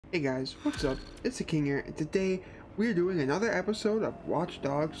Hey guys, what's up? It's the King here, and today we're doing another episode of Watch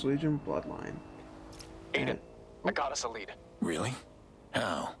Dogs Legion Bloodline. Aiden, I got us a lead. Really?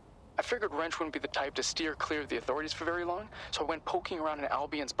 How? I figured Wrench wouldn't be the type to steer clear of the authorities for very long, so I went poking around in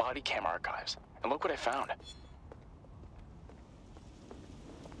Albion's body cam archives. And look what I found.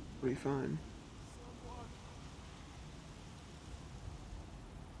 What do you find?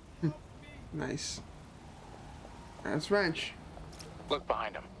 Nice. That's Wrench. Look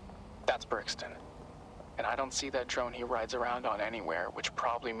behind him. That's Brixton. And I don't see that drone he rides around on anywhere, which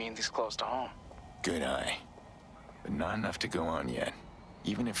probably means he's close to home. Good eye. But not enough to go on yet.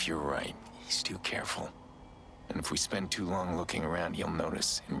 Even if you're right, he's too careful. And if we spend too long looking around, he'll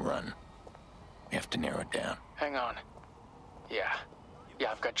notice and run. We have to narrow it down. Hang on. Yeah,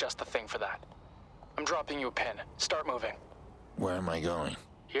 I've got just the thing for that. I'm dropping you a pin. Start moving. Where am I going?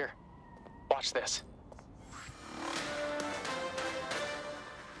 Here. Watch this.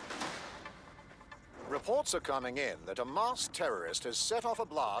 Reports are coming in that a masked terrorist has set off a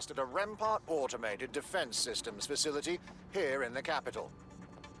blast at a Rampart Automated Defense Systems facility here in the capital.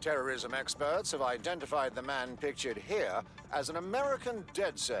 Terrorism experts have identified the man pictured here as an American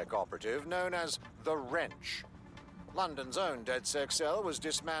DedSec operative known as the Wrench. London's own DedSec cell was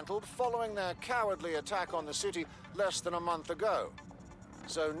dismantled following their cowardly attack on the city less than a month ago.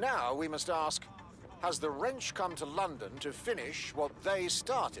 So now we must ask, has the Wrench come to London to finish what they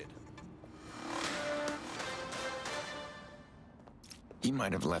started? He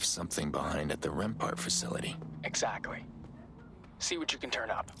might have left something behind at the Rampart facility. Exactly. See what you can turn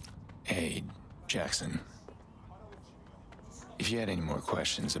up. Hey, Jackson. If you had any more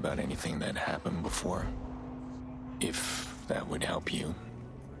questions about anything that happened before, if that would help you,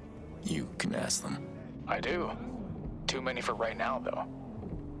 you can ask them. I do. Too many for right now, though.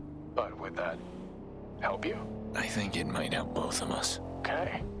 But would that help you? I think it might help both of us.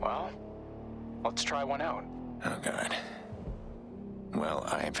 Okay, well, let's try one out. Oh, God. Well,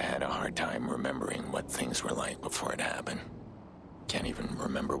 I've had a hard time remembering what things were like before it happened. Can't even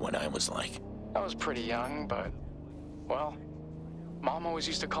remember what I was like. I was pretty young, but, well, Mom always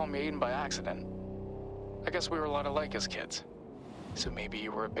used to call me Aiden by accident. I guess we were a lot alike as kids. So maybe you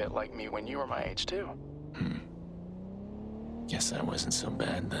were a bit like me when you were my age, too. Guess I wasn't so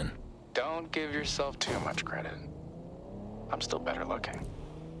bad then. Don't give yourself too much credit. I'm still better looking.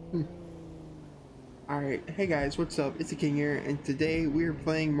 Alright, hey guys, what's up? It's the King here, and today we're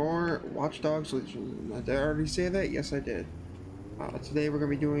playing more Watch Dogs Legion. Did I already say that? Yes, I did. Today we're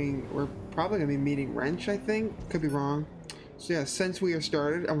probably gonna be meeting Wrench, I think. Could be wrong. So yeah, since we are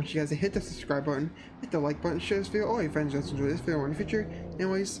started, I want you guys to hit the subscribe button, hit the like button, share this video, all your friends just enjoy this video in the future.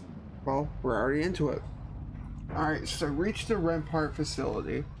 Anyways, well, we're already into it. Alright, so reach the Rampart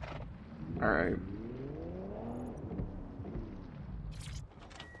facility. Alright.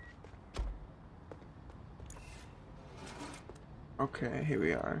 Okay, here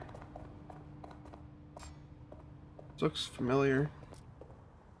we are. This looks familiar.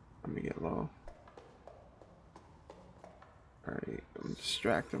 Let me get low. Alright, let me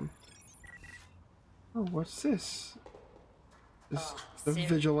distract him. Oh, what's this? Is the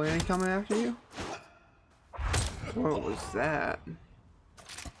vigilante coming after you? What was that?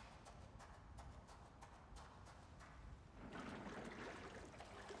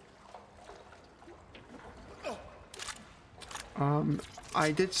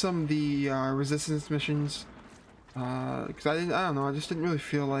 I did some of the resistance missions because I don't know, I just didn't really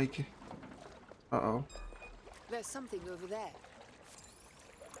feel like. Uh-oh. There's something over there.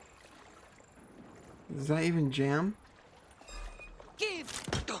 Does that even jam? Give.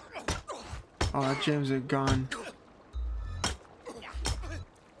 Oh, that jams a gun.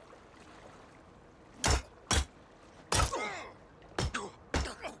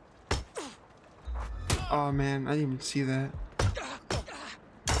 Oh man, I didn't even see that.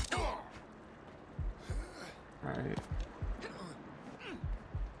 Alright.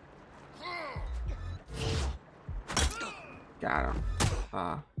 Got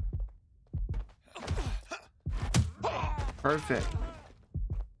him. Perfect.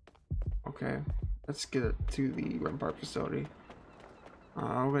 Okay, let's get it to the Rampart facility. We're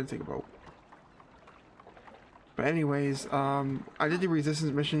gonna take a boat. But anyways, I did the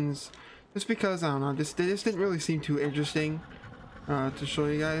resistance missions just because, I don't know, they just didn't really seem too interesting to show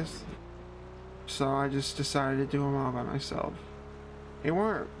you guys. So I just decided to do them all by myself. They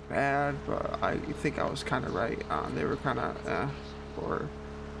weren't bad, but I think I was kind of right. They were kind of for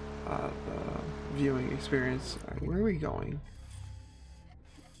the viewing experience. Right, where are we going?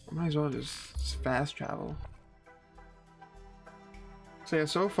 I might as well just fast travel. So yeah,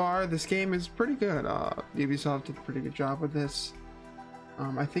 so far this game is pretty good. Ubisoft did a pretty good job with this.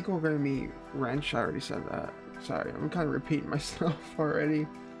 I think we're gonna meet Wrench. I already said that. Sorry, I'm kind of repeating myself already.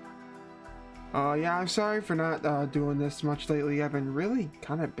 Yeah, I'm sorry for not doing this much lately. I've been really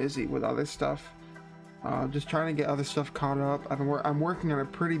kind of busy with other stuff. Just trying to get other stuff caught up. I'm working on a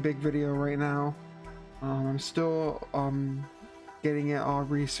pretty big video right now. I'm still getting it all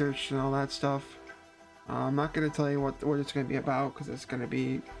researched and all that stuff. I'm not gonna tell you what it's gonna be about because it's gonna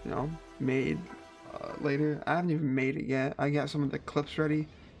be, you know, made later. I haven't even made it yet. I got some of the clips ready,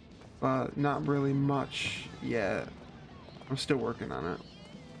 but not really much yet. I'm still working on it.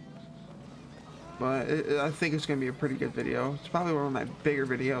 But I think it's gonna be a pretty good video. It's probably one of my bigger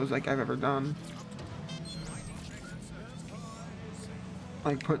videos like I've ever done.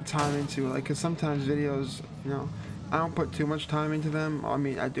 Like put time into, like, cause sometimes videos, you know, I don't put too much time into them. I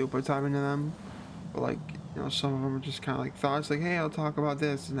mean, I do put time into them, but like, you know, some of them are just kind of like thoughts, like, hey, I'll talk about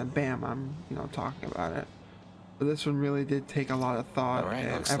this, and then bam, I'm, you know, talking about it. But this one really did take a lot of thought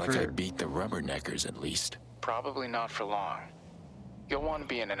and looks effort. like I beat the rubberneckers at least. Probably not for long. You'll want to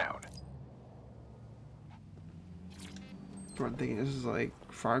be in and out. I'm thinking this is like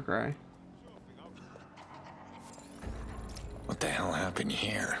Far Cry. What the hell happened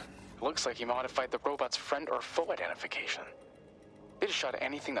here? Looks like he modified the robot's friend or foe identification. They just shot at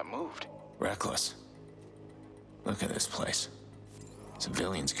anything that moved. Reckless. Look at this place.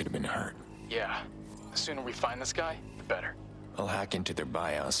 Civilians could have been hurt. Yeah. The sooner we find this guy, the better. I'll hack into their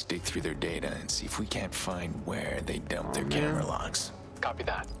BIOS, dig through their data, and see if we can't find where they dumped their camera logs. Copy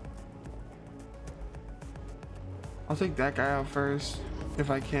that. I'll take that guy out first,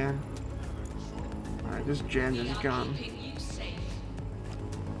 if I can. Alright, just jammed his gun.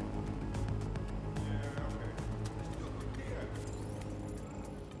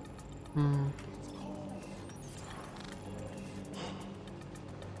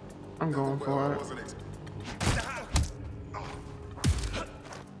 I'm going for it.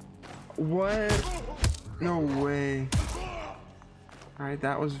 What? No way. Alright,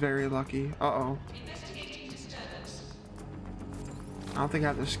 that was very lucky. Uh-oh. I don't think I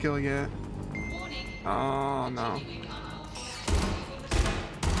have the skill yet. Oh, no.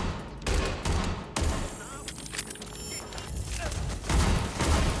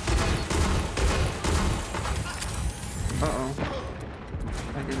 Uh-oh.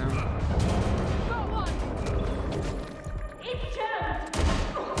 I get him.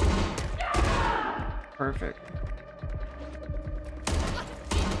 Perfect.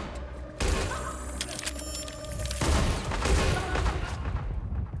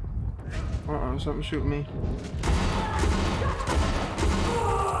 Uh-oh, something shooting me.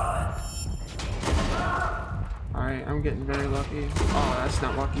 Alright, I'm getting very lucky. Oh, that's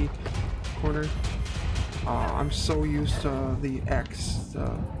not lucky. Corner. Oh, I'm so used to the X.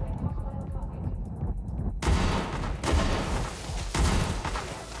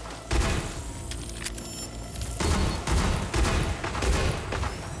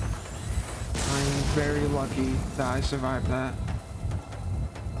 I'm very lucky that I survived that.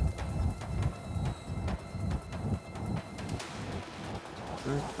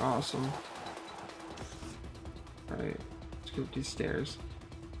 Awesome. Alright, let's go up these stairs.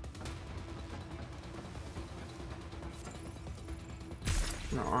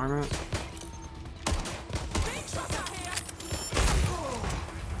 No armor.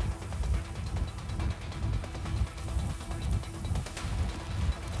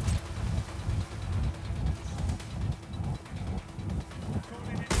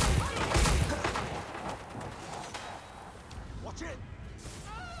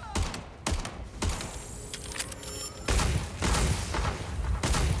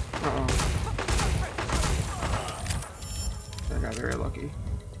 Very lucky.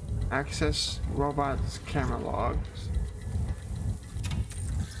 Access robots camera logs.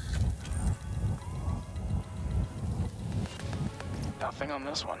 Nothing on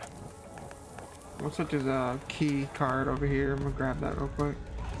this one. Looks like there's a key card over here. I'm gonna grab that real quick.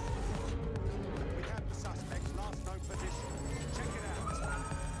 We have the suspect's last known position. Check it out.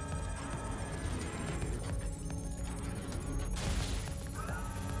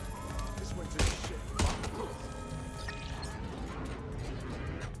 This went to shit.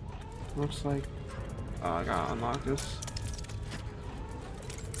 Looks like I gotta unlock this.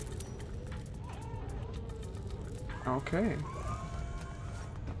 Okay.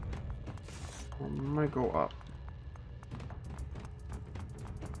 I might go up.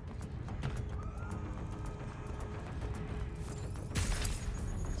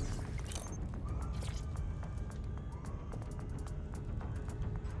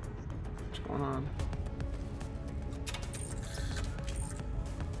 What's going on?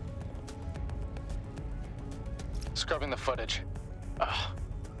 Scrubbing the footage. Ugh,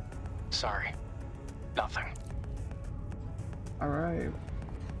 sorry. Nothing. Alright.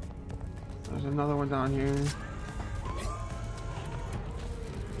 There's another one down here.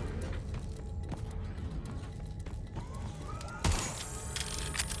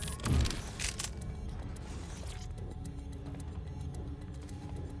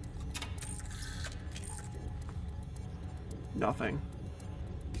 Nothing.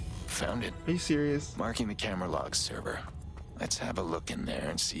 Found it. Are you serious? Marking the camera log server. Let's have a look in there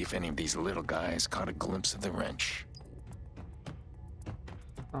and see if any of these little guys caught a glimpse of the wrench.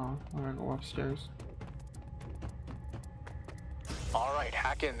 Oh, I'm gonna go upstairs. All right,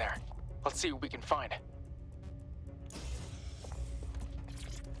 hack in there. Let's see what we can find.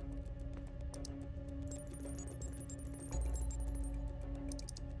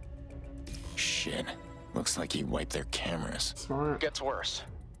 Shit. Looks like he wiped their cameras. Smart. Gets worse.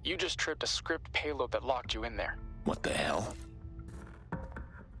 You just tripped a script payload that locked you in there. What the hell?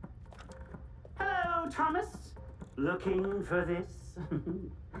 Hello, Thomas. Looking for this?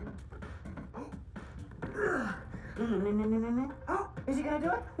 Oh, is he gonna do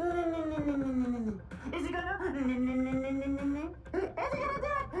it? Is he gonna? Is he gonna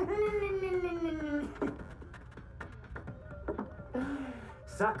do it?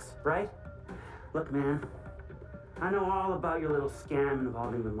 Sucks, right? Look, man. I know all about your little scam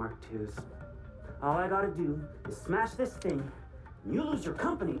involving the Mark IIs. All I gotta do is smash this thing, and you lose your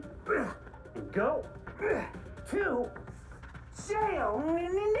company, and go to jail.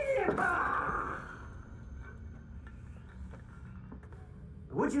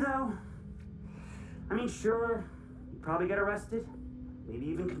 Would you though? I mean, sure, you'd probably get arrested, maybe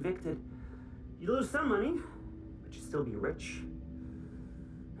even convicted. You'd lose some money, but you'd still be rich.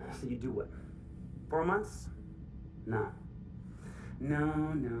 So you do what? 4 months? No. No.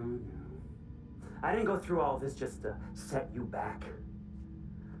 I didn't go through all this just to set you back.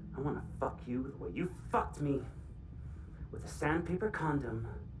 I want to fuck you the way you fucked me, with a sandpaper condom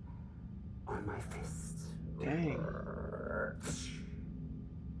on my fist. Dang.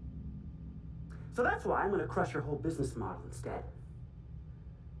 So that's why I'm going to crush your whole business model instead.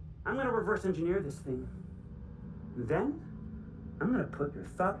 I'm going to reverse engineer this thing. And then, I'm going to put your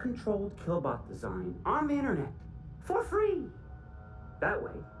thought-controlled killbot design on the internet for free. That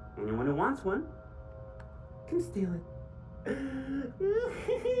way, anyone who wants one can steal it.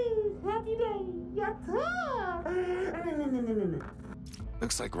 Happy day. Yatta!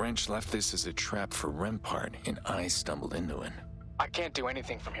 Looks like Wrench left this as a trap for Rempart, and I stumbled into it. I can't do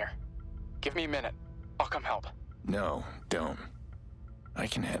anything from here. Give me a minute. I'll come help. No, don't. I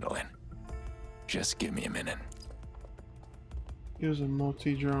can handle it. Just give me a minute. Use a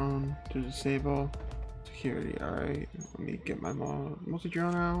multi-drone to disable security. Alright, let me get my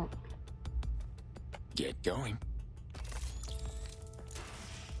multi-drone out. Get going.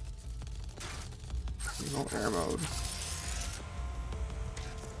 No air mode.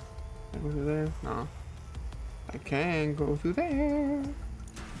 Can I go through there? No. I can go through there.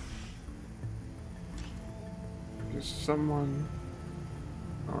 There's someone.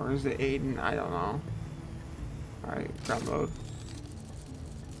 Or is it Aiden? I don't know. Alright, ground mode.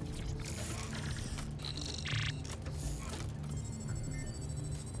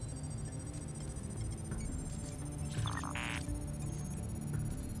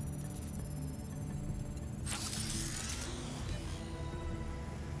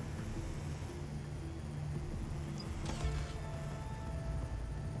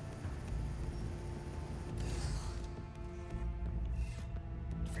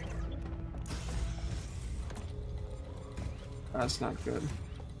 That's not good.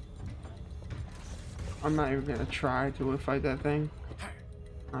 I'm not even gonna try to fight that thing.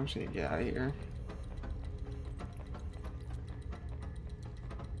 I'm just gonna get out of here.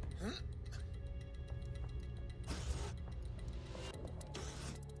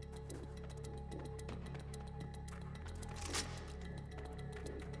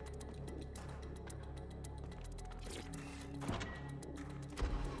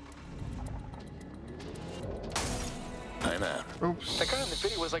 I'm out. Oops. The guy in the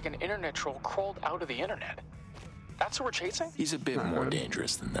video was like an internet troll crawled out of the internet. That's who we're chasing? He's a bit Not more good.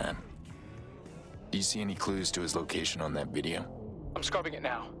 dangerous than that. Do you see any clues to his location on that video? I'm scrubbing it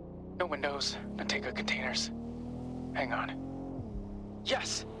now. No windows, no take-out containers. Hang on.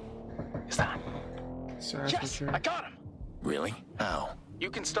 Yes! Is that? Sorry, that's Yes! for sure. I got him! Really? How? You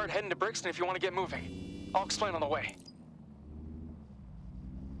can start heading to Brixton if you want to get moving. I'll explain on the way.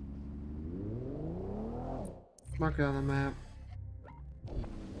 Mark it on the map.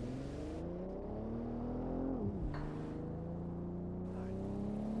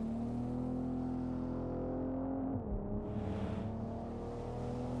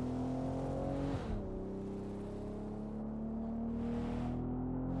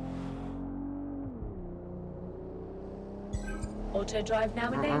 auto drive now I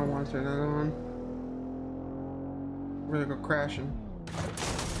and don't then. want to turn that on. We're gonna go crashing.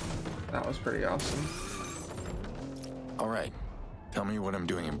 That was pretty awesome. All right. Tell me what I'm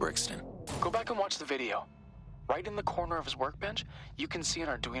doing in Brixton. Go back and watch the video. Right in the corner of his workbench, you can see an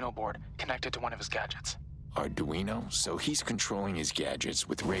Arduino board connected to one of his gadgets. Arduino? So he's controlling his gadgets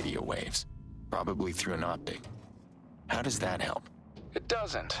with radio waves. Probably through an optic. How does that help? It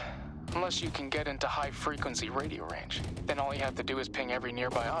doesn't. Unless you can get into high-frequency radio range. Then all you have to do is ping every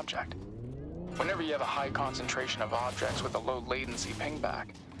nearby object. Whenever you have a high concentration of objects with a low latency pingback,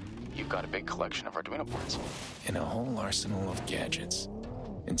 you've got a big collection of Arduino boards. And a whole arsenal of gadgets.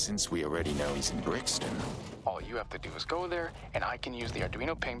 And since we already know he's in Brixton... All you have to do is go there, and I can use the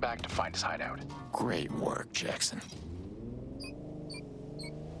Arduino pingback to find his hideout. Great work, Jackson.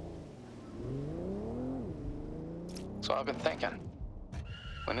 So I've been thinking,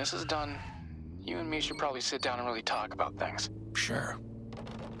 when this is done, you and me should probably sit down and really talk about things. Sure.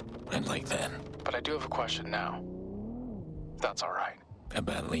 I'd like that. But I do have a question now. If that's all right.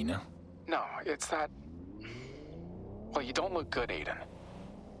 About Lena? No, it's that... Well, you don't look good, Aiden.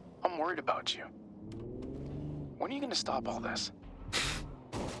 I'm worried about you. When are you gonna stop all this?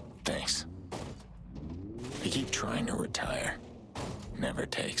 Thanks. I keep trying to retire. Never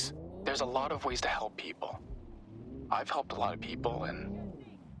takes. There's a lot of ways to help people. I've helped a lot of people, and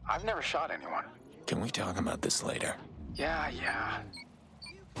I've never shot anyone. Can we talk about this later? Yeah.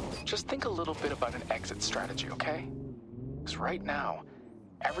 Just think a little bit about an exit strategy, okay? Because right now,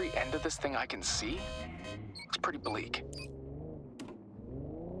 every end of this thing I can see looks pretty bleak.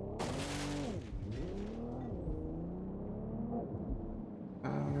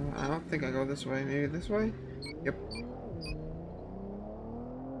 I don't think I go this way. Maybe this way? Yep.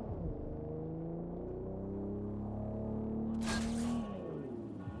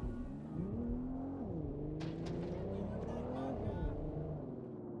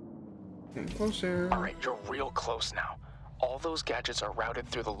 Getting closer. All right, you're real close now. All those gadgets are routed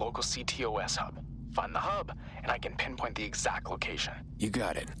through the local CTOS hub. Find the hub, and I can pinpoint the exact location. You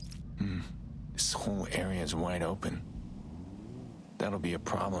got it. This whole area is wide open. That'll be a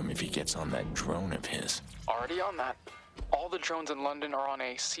problem if he gets on that drone of his. Already on that. All the drones in London are on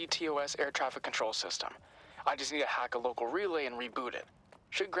a CTOS air traffic control system. I just need to hack a local relay and reboot it.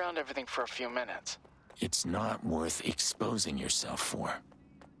 Should ground everything for a few minutes. It's not worth exposing yourself for.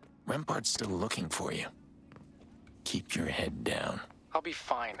 Rempart's still looking for you. Keep your head down. I'll be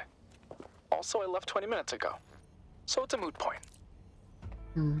fine. Also, I left 20 minutes ago. So it's a moot point.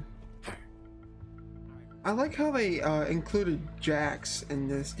 I like how they included Jax in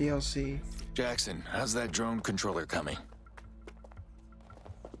this DLC. Jackson, how's that drone controller coming?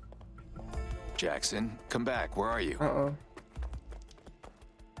 Jackson, come back. Where are you? Uh-oh.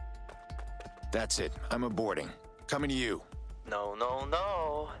 That's it. I'm aborting. Coming to you.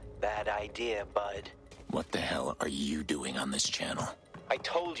 No. Bad idea, bud. What the hell are you doing on this channel? I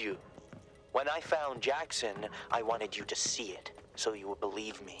told you. When I found Jackson, I wanted you to see it, so you would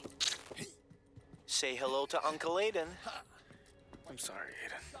believe me. Say hello to Uncle Aiden. I'm sorry,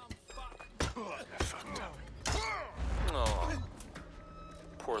 Aiden. I fucked up. Oh,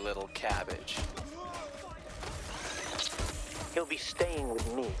 poor little cabbage. He'll be staying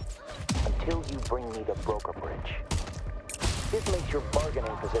with me until you bring me the broker bridge. This makes your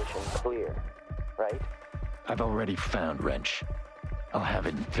bargaining position clear, right? I've already found Wrench. I'll have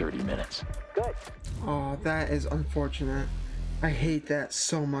it in 30 minutes. Good. Oh, that is unfortunate. I hate that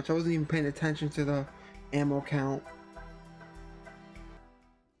so much. I wasn't even paying attention to the ammo count.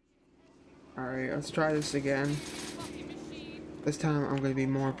 Alright, let's try this again. This time I'm going to be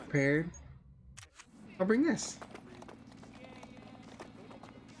more prepared. I'll bring this.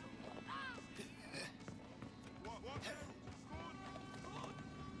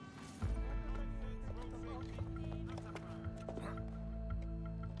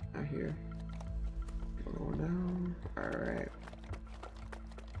 Out here. Go down. Alright.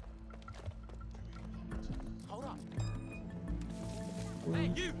 Hold up.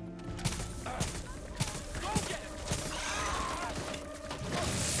 Hey, you! Go get him!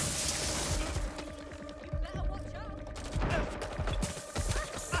 You better watch out!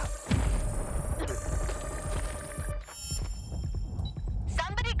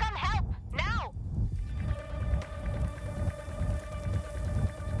 Somebody come help! Now!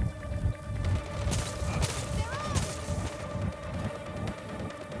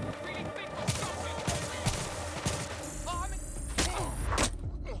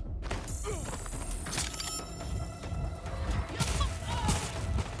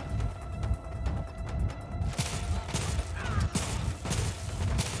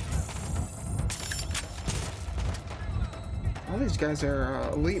 these guys are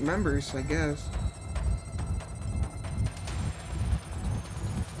elite members, I guess.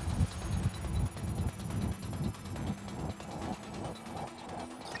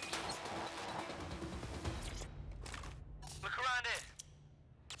 Look around it.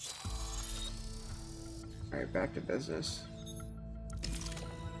 Alright, back to business.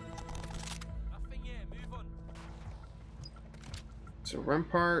 Nothing here. Move on. So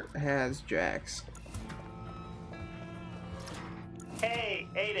Rampart has Jax. Hey,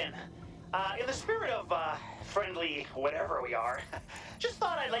 Aiden. In the spirit of friendly whatever we are, just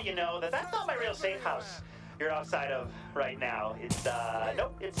thought I'd let you know that that's not my real safe house you're outside of right now. It's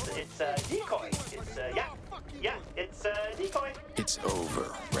nope, it's decoy. It's it's decoy. It's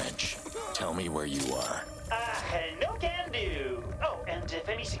over, Wrench. Tell me where you are. No can do. Oh, and if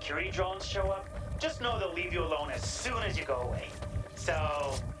any security drones show up, just know they'll leave you alone as soon as you go away.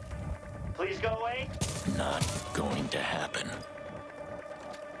 So, please go away. Not going to happen.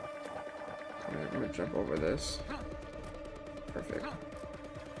 Alright, I'm gonna jump over this. Perfect.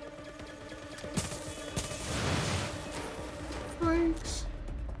 Thanks.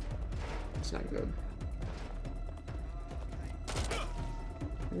 That's not good.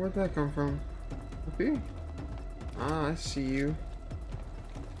 Where'd that come from? Up here? Ah, I see you.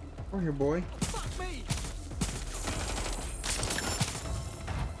 Come here, boy. Fuck me!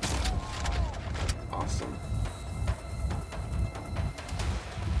 Awesome.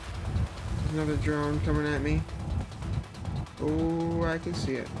 Another drone coming at me. Oh, I can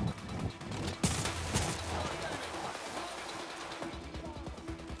see it.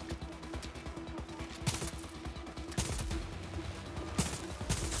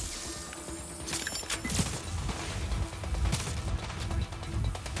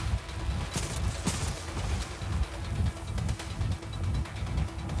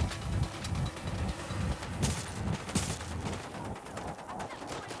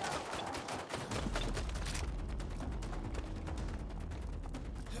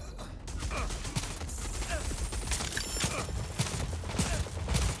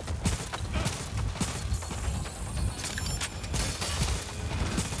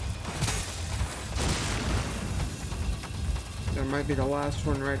 That might be the last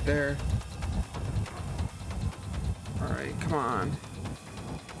one right there. Alright, come on.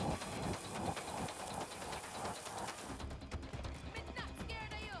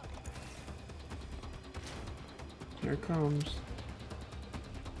 Here it comes.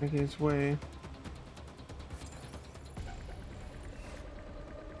 Making its way.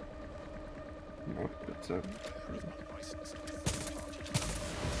 Nope, it's a...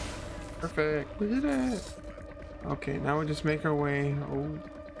 Perfect, we did it! Okay, now we just make our way. Oh,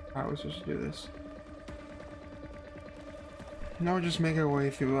 how are we supposed to do this? Now we just make our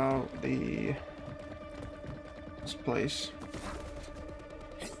way throughout this place.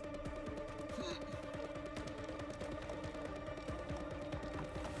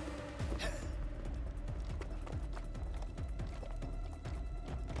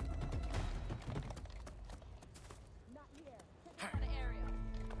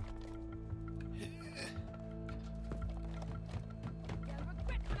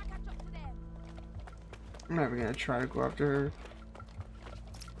 I'm never gonna try to go after her.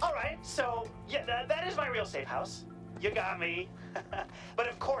 Alright, so, yeah, that is my real safe house. You got me. But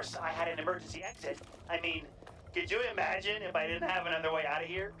of course, I had an emergency exit. I mean, could you imagine if I didn't have another way out of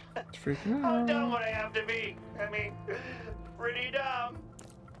here? It's freaking How out. dumb would I have to be? I mean, pretty dumb.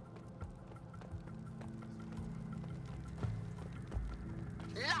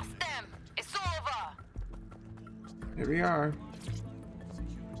 Lost them. It's over. Here we are.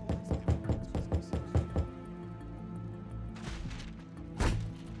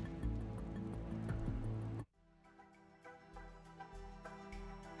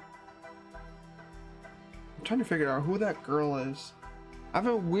 I'm trying to figure out who that girl is. I have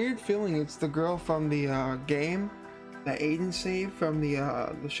a weird feeling it's the girl from the game that Aiden saved from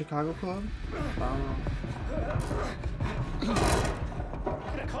the Chicago club. I don't know.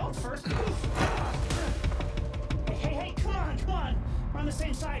 Could have called first. Hey, come on. We're on the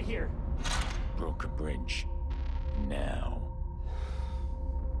same side here. Broke a bridge. Now.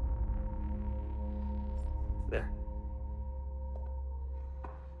 There.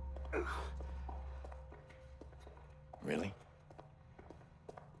 Really?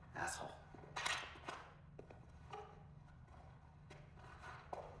 Asshole.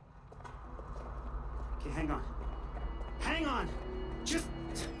 Okay, hang on. Hang on! Just...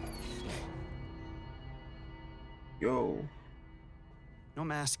 Yo. No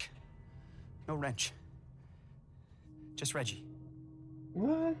mask. No wrench. Just Reggie.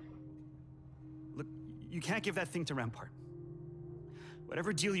 What? Look, you can't give that thing to Rampart.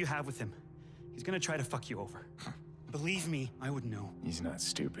 Whatever deal you have with him, he's gonna try to fuck you over. Believe me, I would know. He's not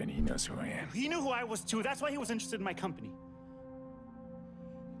stupid. He knows who I am. He knew who I was too. That's why he was interested in my company.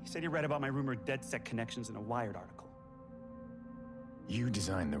 He said he read about my rumored DedSec connections in a Wired article. You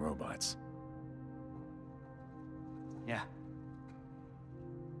designed the robots. Yeah.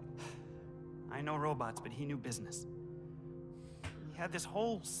 I know robots, but he knew business. He had this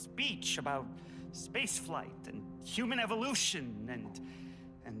whole speech about space flight and human evolution and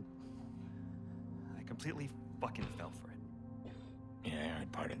I completely fucking fell for it. Yeah, I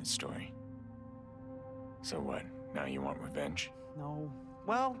heard part of the story. So what? Now you want revenge? No.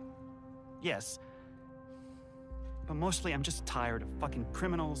 Well, yes. But mostly I'm just tired of fucking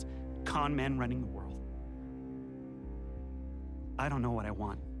criminals, con men running the world. I don't know what I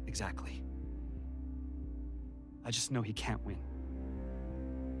want, exactly. I just know he can't win.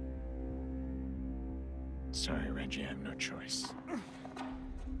 Sorry, Reggie, I have no choice.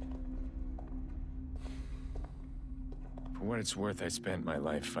 For what it's worth, I spent my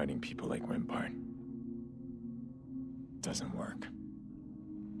life fighting people like Rempart. Doesn't work.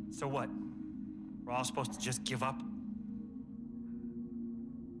 So what? We're all supposed to just give up?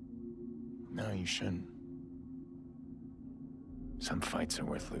 No, you shouldn't. Some fights are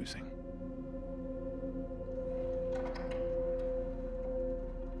worth losing.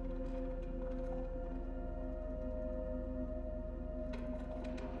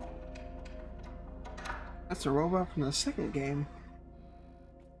 That's a robot from the second game.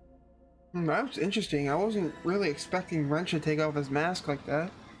 That was interesting. I wasn't really expecting Wrench to take off his mask like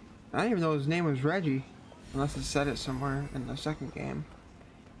that. I didn't even know his name was Reggie, unless it said it somewhere in the second game.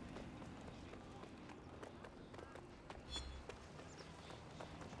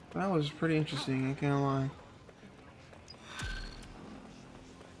 That was pretty interesting, I can't lie.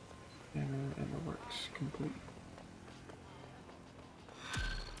 And it works complete.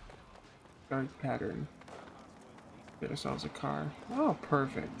 Start pattern. Get ourselves a car. Oh,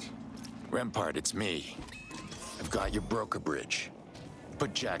 perfect. Rempart, it's me. I've got your broker bridge.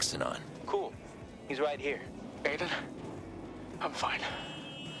 Put Jackson on. Cool. He's right here. Aiden, I'm fine.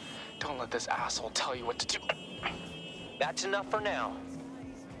 Don't let this asshole tell you what to do. That's enough for now.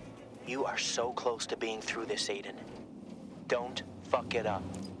 You are so close to being through this, Aiden. Don't fuck it up.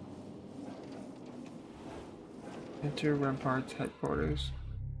 Enter Rempart's headquarters.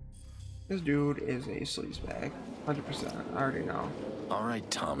 This dude is a sleazebag. 100%. I already know. All right,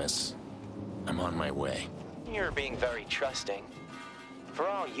 Thomas. I'm on my way. You're being very trusting. For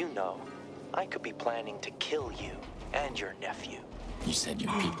all you know, I could be planning to kill you and your nephew. You said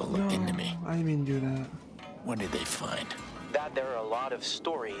your people looked into me. I didn't mean to do that. What did they find? That there are a lot of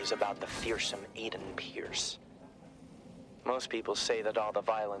stories about the fearsome Aiden Pierce. Most people say that all the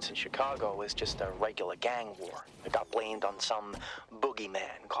violence in Chicago is just a regular gang war that got blamed on some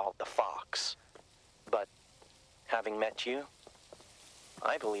boogeyman called the Fox. But having met you,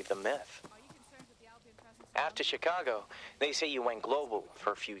 I believe the myth. After Chicago, they say you went global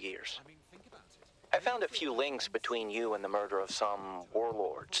for a few years. I found a few links between you and the murder of some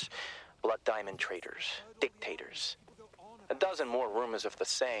warlords, blood diamond traders, dictators. A dozen more rumors of the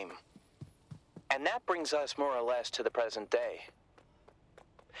same. And that brings us more or less to the present day.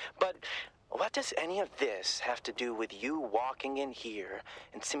 But what does any of this have to do with you walking in here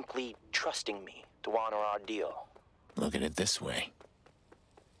and simply trusting me to honor our deal? Look at it this way.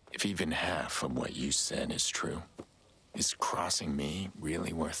 If even half of what you said is true, is crossing me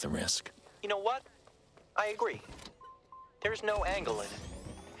really worth the risk? You know what? I agree. There's no angle in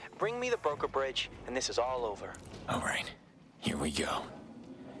it. Bring me the broker bridge, and this is all over. All right, here we go.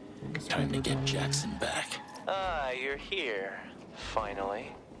 Time to get Jackson back. Ah, you're here.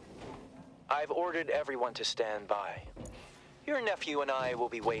 Finally. I've ordered everyone to stand by. Your nephew and I will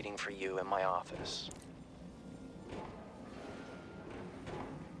be waiting for you in my office.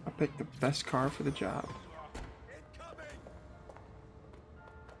 I picked the best car for the job.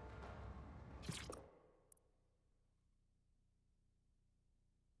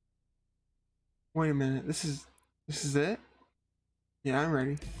 Wait a minute, this is it? Yeah, I'm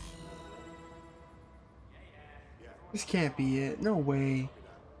ready. This can't be it. No way.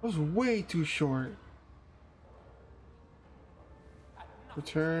 That was way too short.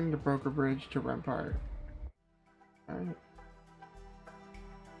 Return the broker bridge to Rempart. Alright.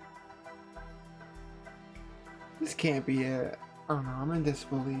 This can't be it. I don't know, I'm in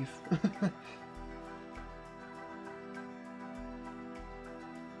disbelief.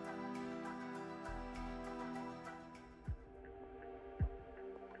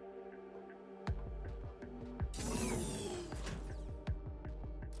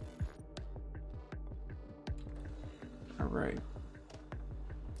 Alright.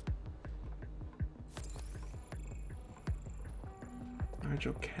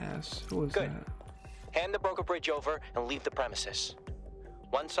 Nigel Cass. Who was Good. that? Hand the broker bridge over and leave the premises.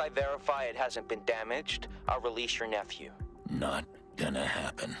 Once I verify it hasn't been damaged, I'll release your nephew. Not gonna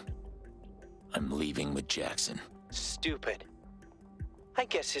happen. I'm leaving with Jackson. Stupid. I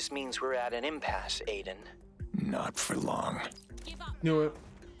guess this means we're at an impasse, Aiden. Not for long. Knew it.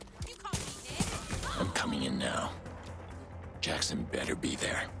 I'm coming in now. Jackson better be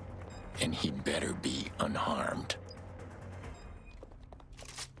there. And he better be unharmed.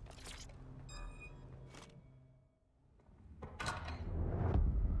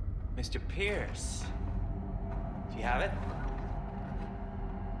 Mr. Pierce. Do you have it?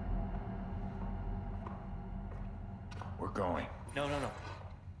 We're going. No.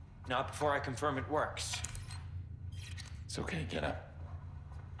 Not before I confirm it works. It's okay, get up.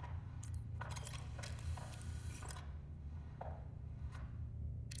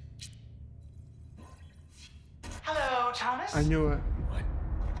 Hello, Thomas. I knew it. What?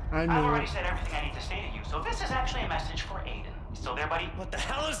 I I've knew already it. said everything I need to say to you, so this is actually a message for Aiden. You still there, buddy? What the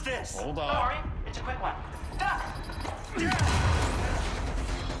hell is this? Hold Don't on. worry, it's a quick one. Duck!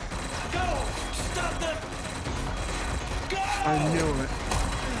 Go! Stop them! Go! I knew it.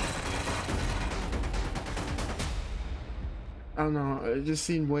 I don't know. It just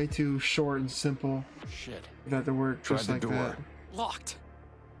seemed way too short and simple. Shit. That to work Try just the like door. that. Locked.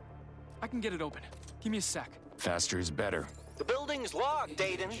 I can get it open. Give me a sec. Faster is better. The building's locked,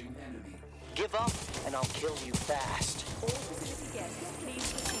 Aiden. Give up, and I'll kill you fast.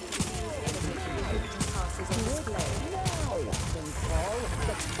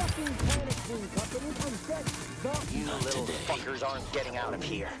 You little fuckers aren't getting out of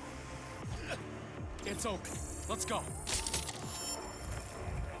here. It's open. Let's go.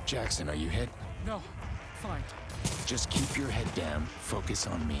 Jackson, are you hit? No, fine. Just keep your head down. Focus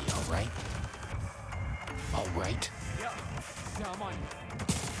on me, all right? All right? Yeah, I'm on.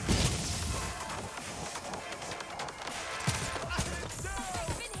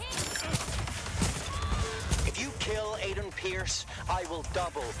 If you kill Aiden Pierce, I will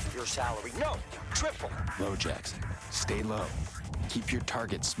double your salary. No, triple. Low, Jackson. Stay low. Keep your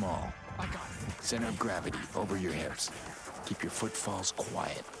target small. I got it. Center of gravity over your hips. Keep your footfalls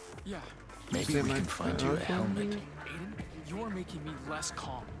quiet. Yeah. Maybe Say we my can find you a helmet. Aiden, you're making me less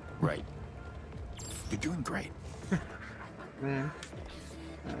calm. Right. You're doing great. Man.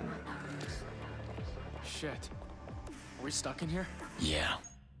 Shit. Are we stuck in here? Yeah.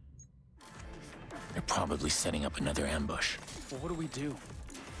 They're probably setting up another ambush. Well, what do we do?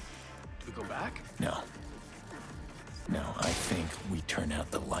 Do we go back? No. No, I think we turn out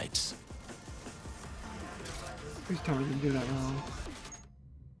the lights. Please tell me you didn't do that wrong.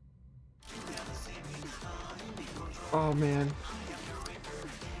 Oh man.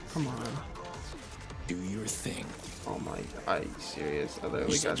 Come on. Do your thing. Oh my. Are you serious? I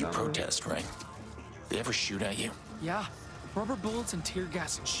literally You said got you down. protest, right? They ever shoot at you? Yeah. Rubber bullets and tear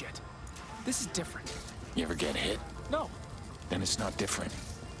gas and shit. This is different. You ever get hit? No. Then it's not different.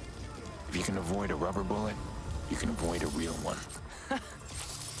 If you can avoid a rubber bullet, you can avoid a real one.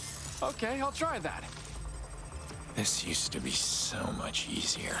 Okay, I'll try that. This used to be so much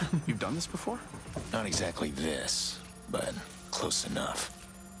easier. You've done this before? Not exactly this, but close enough.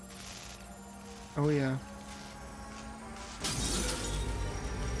 Oh yeah.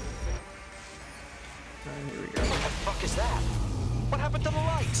 Alright, here we go. What the fuck is that? What happened to the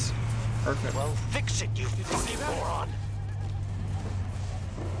lights? Perfect. Well, fix it, you fucking moron.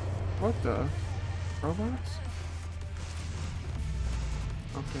 What the? Robots?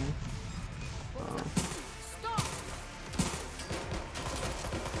 Okay.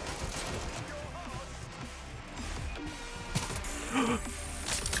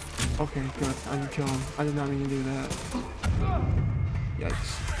 Okay, good. I can kill him. I did not mean to do that.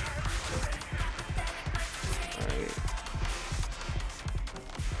 Yikes. Alright.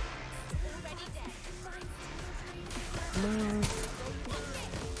 No.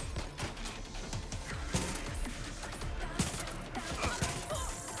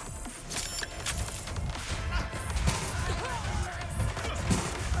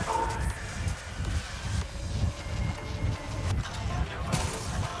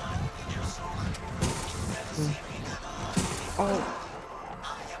 Oh!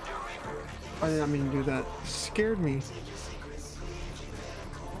 I did not mean to do that. Scared me.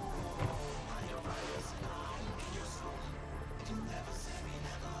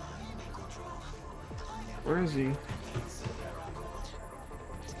 Where is he?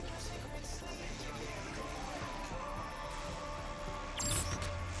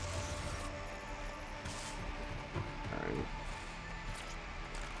 Alright.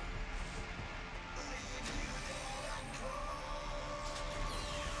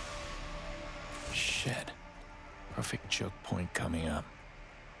 shed. Perfect choke point coming up.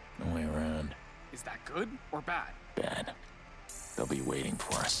 No way around. Is that good or bad? Bad. They'll be waiting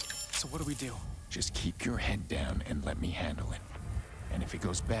for us. So what do we do? Just keep your head down and let me handle it. And if it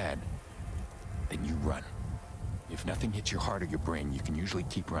goes bad, then you run. If nothing hits your heart or your brain, you can usually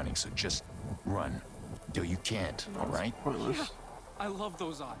keep running, so just run. Until you can't, all right? Yeah, I love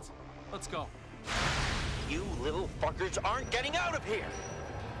those odds. Let's go. You little fuckers aren't getting out of here!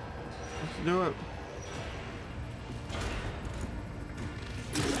 Let's do it.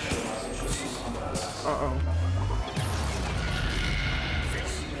 Uh-oh.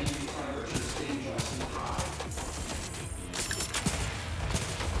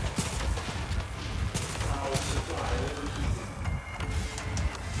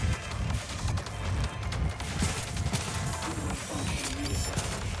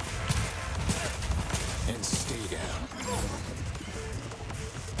 And stay down.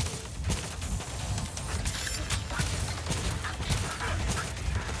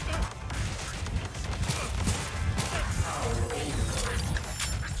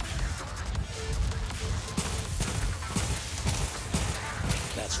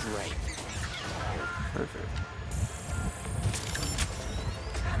 That's right. Perfect.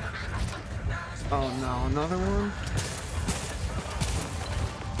 Oh no, another one?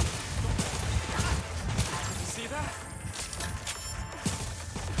 See that?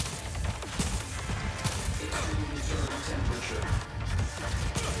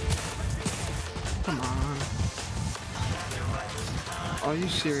 Come on. Are you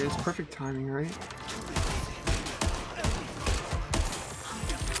serious? Perfect timing, right?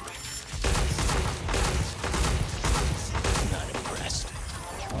 Not impressed.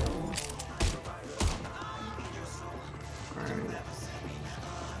 Alright.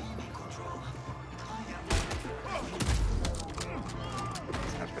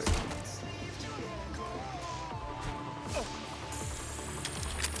 Epic.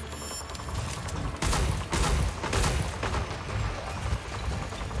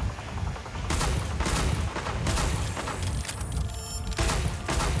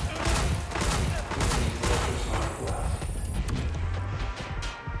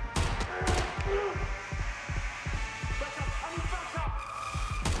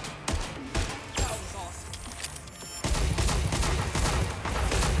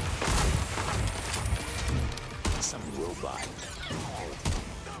 Some robot.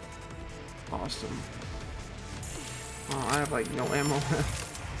 Awesome. Oh, I have like no ammo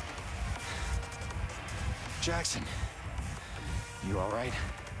left. Jackson, you all right?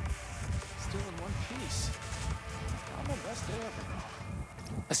 Still in one piece. I'm the best day ever.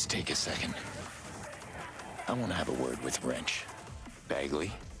 Let's take a second. I want to have a word with Wrench.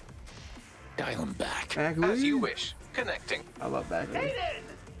 Bagley, dial him back. Bagley? As you wish. Connecting. I love Bagley. Aiden!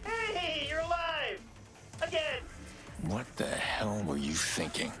 Hey, you're alive! Again! What the hell were you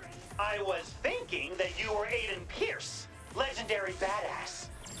thinking? I was thinking that you were Aiden Pierce, legendary badass.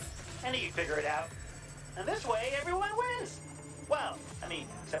 I knew you'd figure it out. And this way, everyone wins. Well, I mean,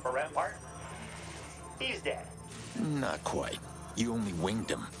 except for Rampart. He's dead. Not quite. You only winged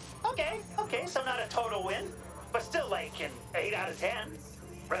him. Okay, so not a total win, but still like an 8 out of 10.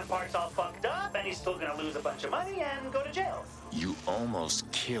 Rampart's all fucked up, and he's still gonna lose a bunch of money and go to jail. You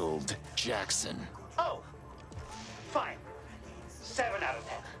almost killed Jackson. Oh, fine. 7 out of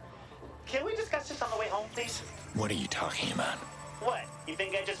 10. Can we discuss this on the way home, please? What are you talking about? What? You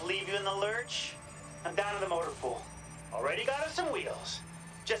think I'd just leave you in the lurch? I'm down in the motor pool. Already got us some wheels.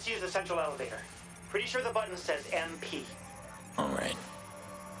 Just use the central elevator. Pretty sure the button says MP. All right.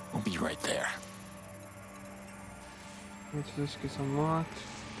 We'll be right there. Wait till this gets unlocked.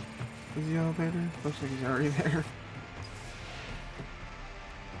 Is the elevator? Looks like he's already there.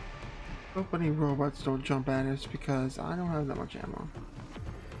 Hope any robots don't jump at us because I don't have that much ammo.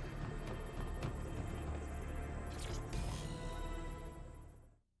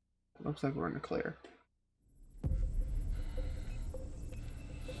 Looks like we're in the clear.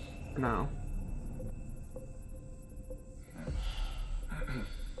 No.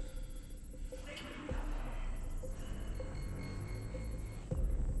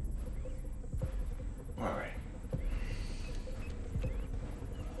 All right.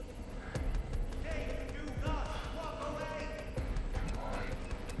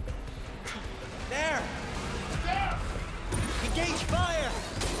 There! There! Engage fire!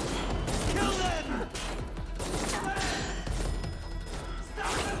 Kill them!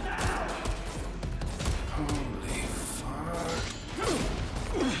 Stop them now!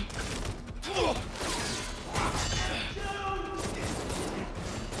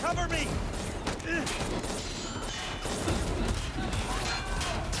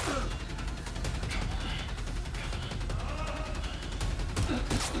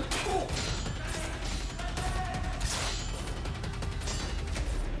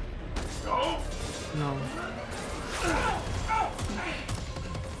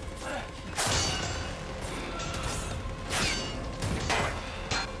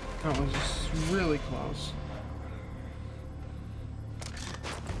 That was just really close.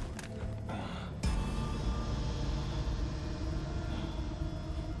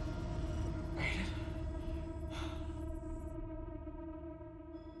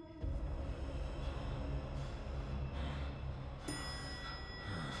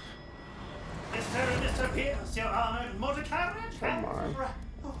 Mr. Pierce, your armored motor carriage? Come on.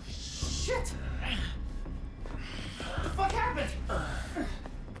 Oh, shit! What the fuck happened?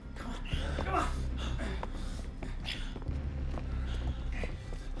 Come on.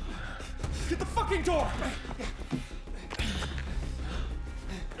 Get the fucking door!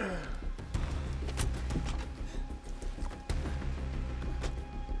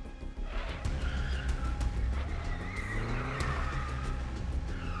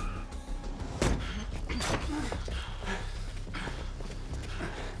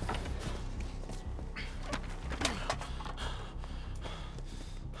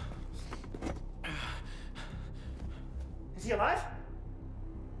 Is he alive?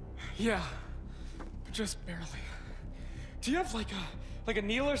 Yeah, just barely. Do you have like a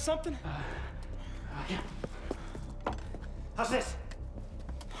needle or something? Yeah. How's this?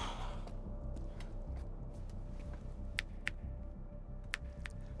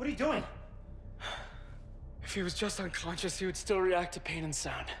 What are you doing? If he was just unconscious, he would still react to pain and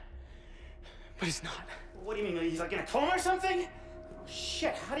sound. But he's not. What do you mean? He's like in a coma or something? Oh,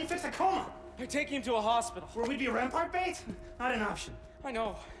 shit, how do you fix a coma? By taking him to a hospital. Where we'd be rampart bait? Not an option. I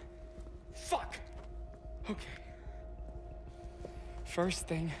know. Fuck. Okay. First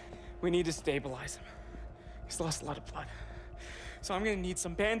thing, we need to stabilize him. He's lost a lot of blood. So I'm gonna need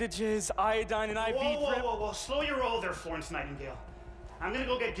some bandages, iodine, and IV drip. Whoa. Slow your roll there, Florence Nightingale. I'm gonna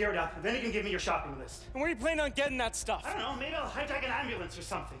go get geared up, and then you can give me your shopping list. And where are you planning on getting that stuff? I don't know, maybe I'll hijack an ambulance or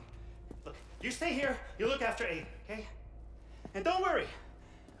something. Look, you stay here, you look after Aiden, okay? And don't worry,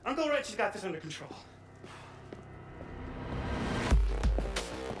 Uncle Reggie's got this under control.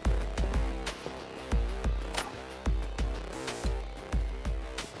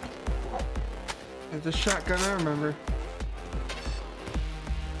 It's a shotgun, I remember.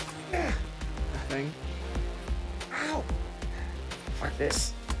 That thing. Ow! Like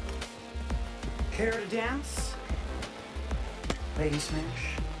this. Care to dance? Lady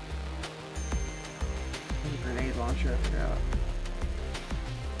smash. Grenade launcher, I forgot.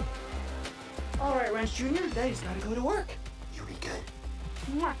 All right, Wrench Jr., Daddy's gotta go to work. You'll be good.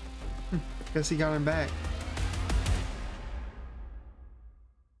 Mwah. Guess he got him back.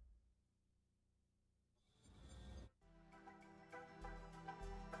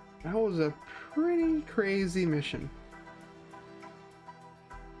 That was a pretty crazy mission.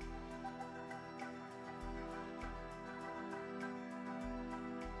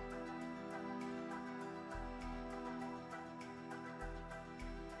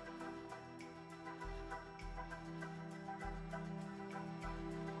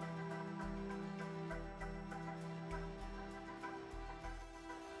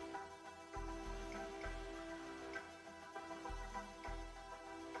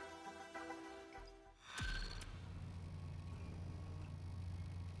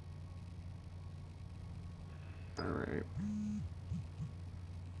 Alright.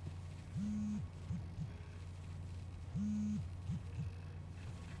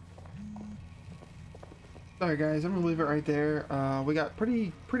 Sorry guys, I'm gonna leave it right there. We got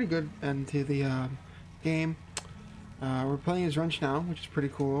pretty good into the game. We're playing as Wrench now, which is pretty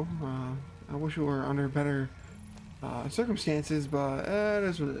cool. I wish we were under better circumstances, but it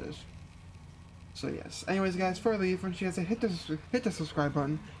is what it is. So yes. Anyways, guys, before I leave, once you guys hit the subscribe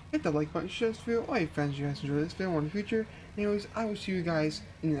button, hit the like button, share this video, all your friends, you guys enjoy this video in the future. Anyways, I will see you guys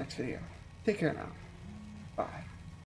in the next video. Take care now.